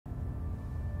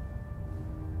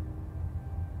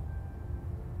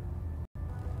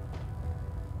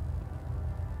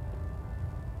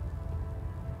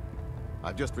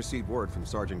I've just received word from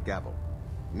Sergeant Gavel.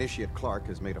 Initiate Clark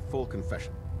has made a full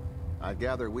confession. I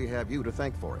gather we have you to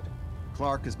thank for it.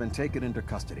 Clark has been taken into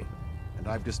custody, and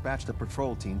I've dispatched a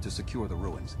patrol team to secure the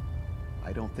ruins.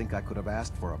 I don't think I could have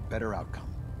asked for a better outcome.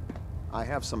 I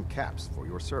have some caps for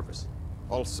your service.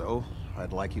 Also,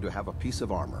 I'd like you to have a piece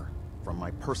of armor from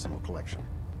my personal collection.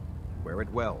 Wear it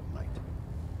well, Knight.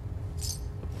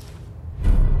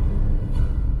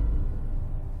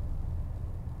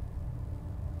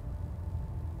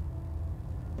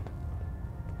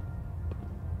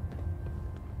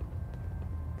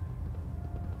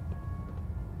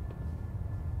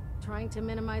 Trying to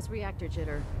minimize reactor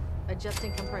jitter.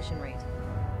 Adjusting compression rate.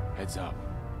 Heads up.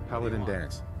 Paladin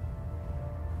Dance.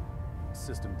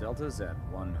 System deltas at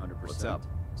 100%. What's up?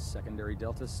 Secondary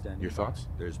deltas standing. Your thoughts?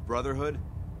 There's Brotherhood,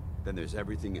 then there's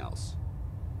everything else.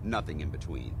 Nothing in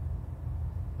between.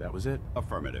 That was it?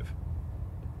 Affirmative.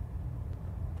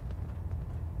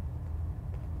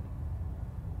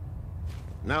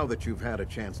 Now that you've had a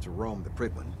chance to roam the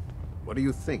Prydwen, what do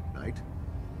you think, Knight?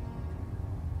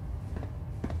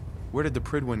 Where did the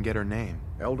Prydwen get her name?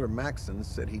 Elder Maxson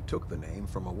said he took the name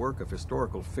from a work of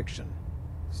historical fiction.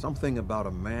 Something about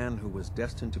a man who was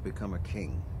destined to become a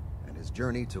king, and his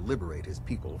journey to liberate his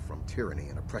people from tyranny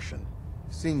and oppression.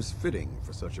 Seems fitting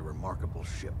for such a remarkable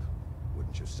ship,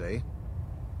 wouldn't you say?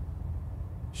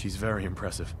 She's very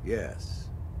impressive. Yes,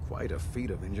 quite a feat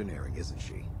of engineering, isn't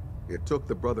she? It took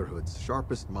the Brotherhood's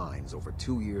sharpest minds over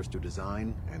 2 years to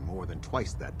design, and more than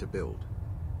twice that to build.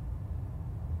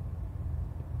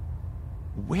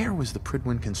 Where was the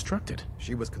Prydwen constructed?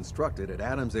 She was constructed at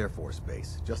Adams Air Force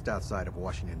Base, just outside of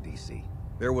Washington, D.C.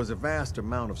 There was a vast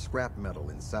amount of scrap metal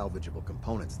and salvageable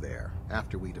components there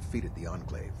after we defeated the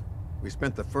Enclave. We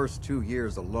spent the first 2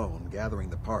 years alone gathering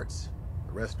the parts.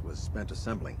 The rest was spent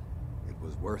assembling. It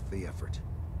was worth the effort.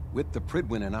 With the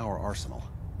Prydwen in our arsenal,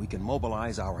 we can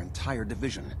mobilize our entire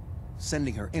division,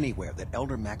 sending her anywhere that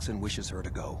Elder Maxson wishes her to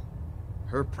go.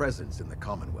 Her presence in the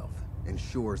Commonwealth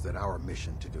ensures that our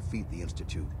mission to defeat the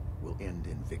Institute will end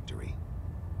in victory.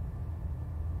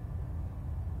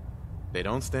 They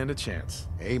don't stand a chance.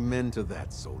 Amen to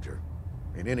that, soldier.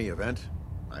 In any event,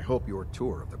 I hope your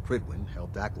tour of the Prydwen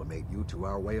helped acclimate you to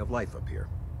our way of life up here.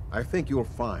 I think you'll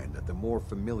find that the more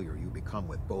familiar you become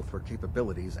with both her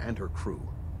capabilities and her crew,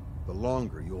 the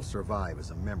longer you'll survive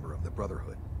as a member of the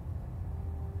Brotherhood.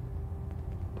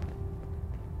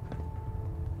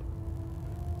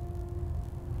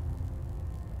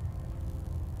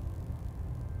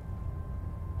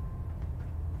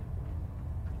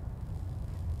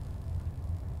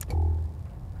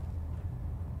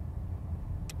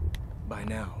 By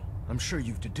now, I'm sure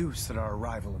you've deduced that our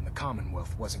arrival in the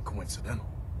Commonwealth wasn't coincidental.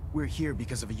 We're here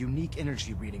because of a unique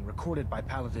energy reading recorded by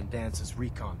Paladin Dance's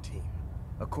recon team.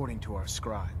 According to our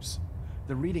scribes,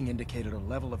 the reading indicated a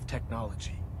level of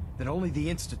technology that only the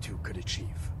Institute could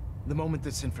achieve. The moment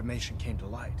this information came to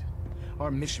light, our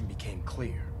mission became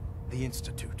clear. The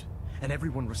Institute, and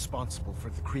everyone responsible for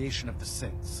the creation of the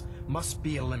synths, must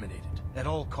be eliminated at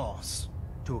all costs.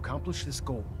 To accomplish this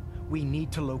goal, we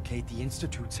need to locate the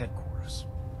Institute's headquarters.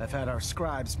 I've had our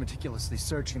scribes meticulously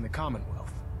searching the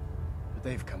Commonwealth, but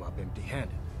they've come up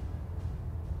empty-handed.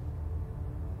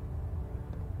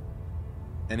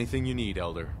 Anything you need,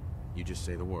 Elder. You just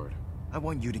say the word. I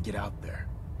want you to get out there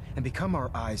and become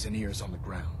our eyes and ears on the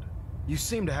ground. You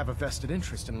seem to have a vested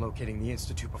interest in locating the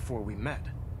Institute before we met,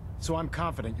 so I'm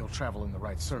confident you'll travel in the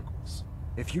right circles.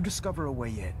 If you discover a way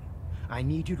in, I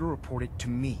need you to report it to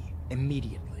me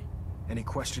immediately. Any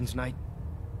questions, Knight?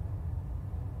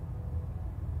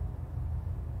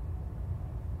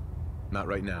 Not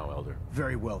right now, Elder.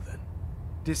 Very well then.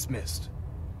 Dismissed.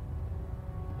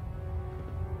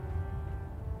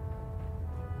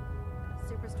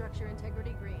 Superstructure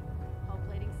integrity green. Hull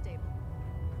plating stable.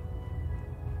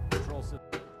 Control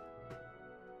system.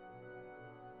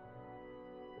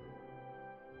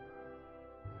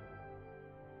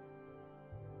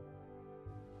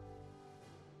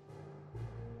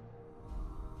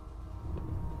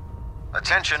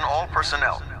 Attention all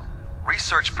personnel.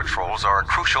 Research patrols are a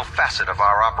crucial facet of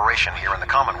our operation here in the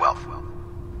Commonwealth.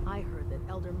 I heard that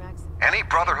Elder Maxson... Any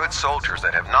Brotherhood soldiers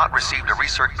that have not received a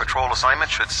research patrol assignment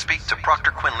should speak to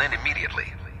Proctor Quinlan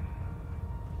immediately.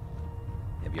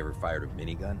 Have you ever fired a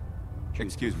minigun?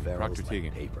 Excuse me, Proctor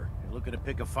Teagan. Paper. You're looking to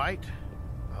pick a fight?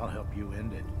 I'll help you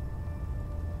end it.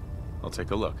 I'll take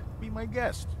a look. Be my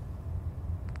guest.